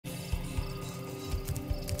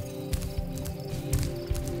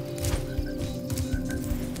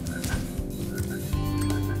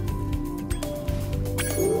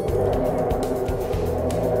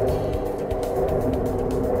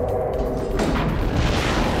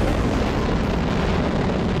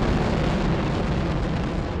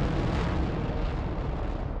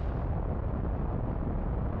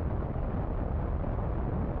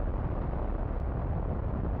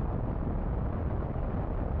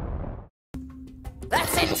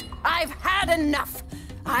That's it! I've had enough!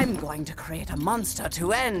 I'm going to create a monster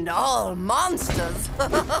to end all monsters!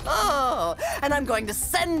 And I'm going to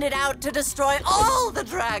send it out to destroy all the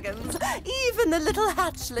dragons, even the little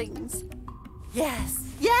hatchlings. Yes,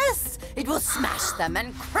 yes! It will smash them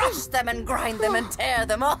and crush them and grind them and tear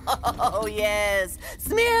them. Oh, yes!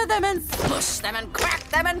 Smear them and smush them and crack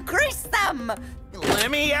them and crease them! Let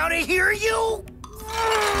me out of here, you!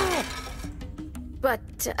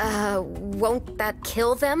 But, won't that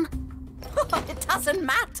kill them? It doesn't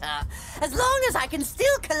matter, as long as I can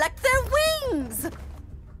still collect their wings!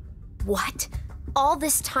 What? All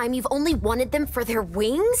this time you've only wanted them for their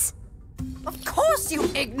wings? Of course, you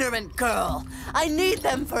ignorant girl! I need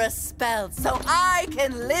them for a spell so I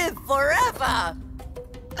can live forever!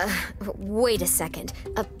 Wait a second.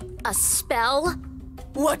 A spell?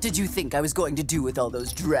 What did you think I was going to do with all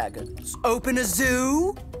those dragons? Open a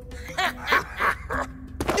zoo?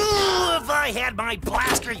 Ooh, if I had my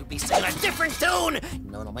blaster, you'd be singing a different tune!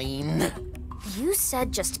 You know what I mean? You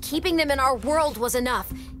said just keeping them in our world was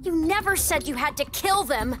enough. You never said you had to kill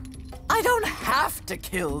them. I don't have to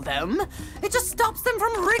kill them. It just stops them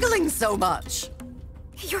from wriggling so much.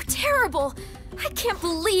 You're terrible. I can't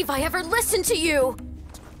believe I ever listened to you.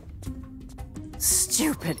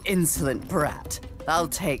 Stupid, insolent brat. I'll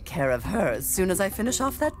take care of her as soon as I finish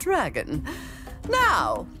off that dragon.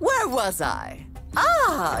 Now, where was I?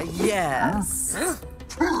 Ah, yes.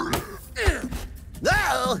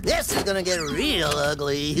 Oh, this is gonna get real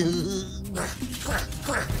ugly.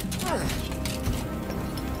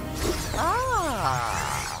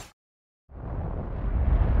 Ah.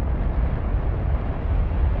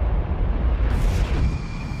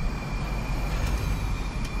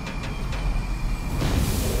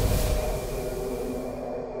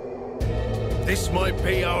 This might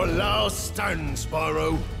be our last stand,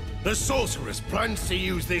 Spyro. The sorceress plans to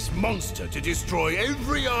use this monster to destroy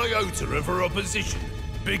every iota of her opposition,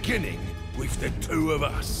 beginning with the two of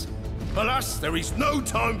us. Alas, there is no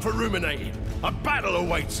time for ruminating. A battle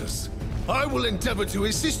awaits us. I will endeavor to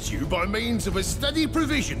assist you by means of a steady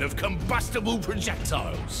provision of combustible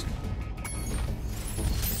projectiles.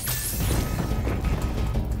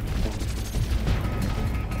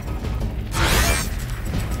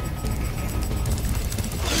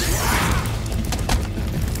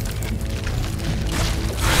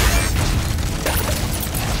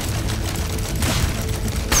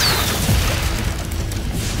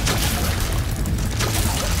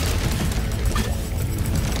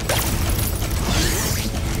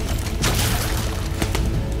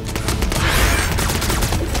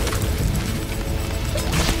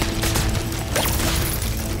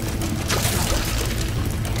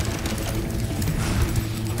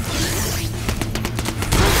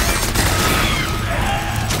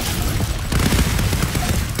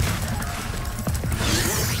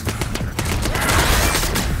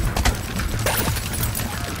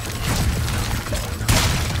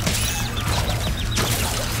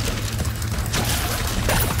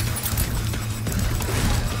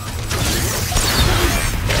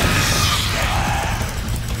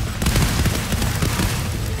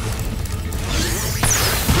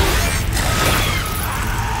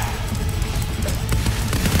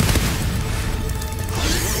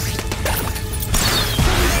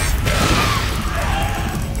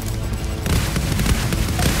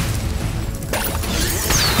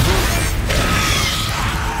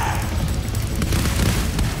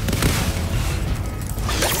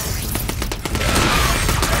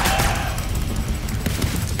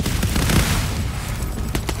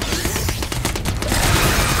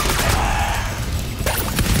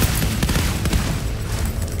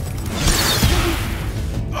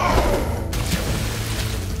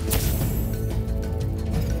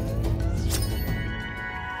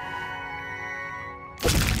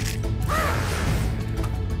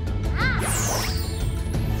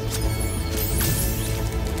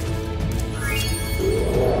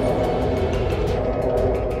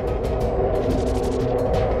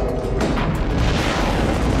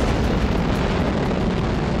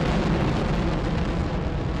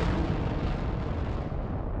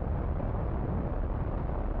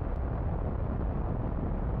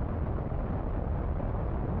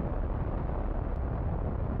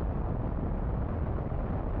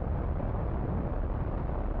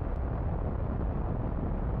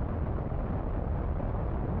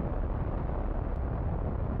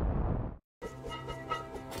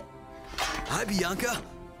 Hi, Bianca.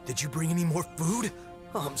 Did you bring any more food?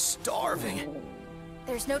 I'm starving.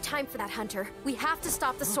 There's no time for that, Hunter. We have to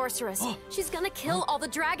stop the sorceress. She's gonna kill all the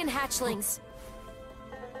dragon hatchlings.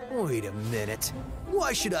 Wait a minute.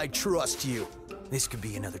 Why should I trust you? This could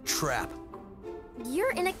be another trap.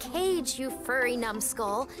 You're in a cage, you furry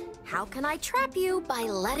numbskull. How can I trap you by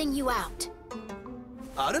letting you out?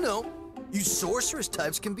 I don't know. You sorceress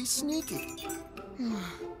types can be sneaky.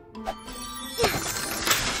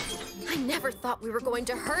 I never thought we were going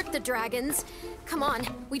to hurt the dragons. Come on,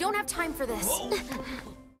 we don't have time for this.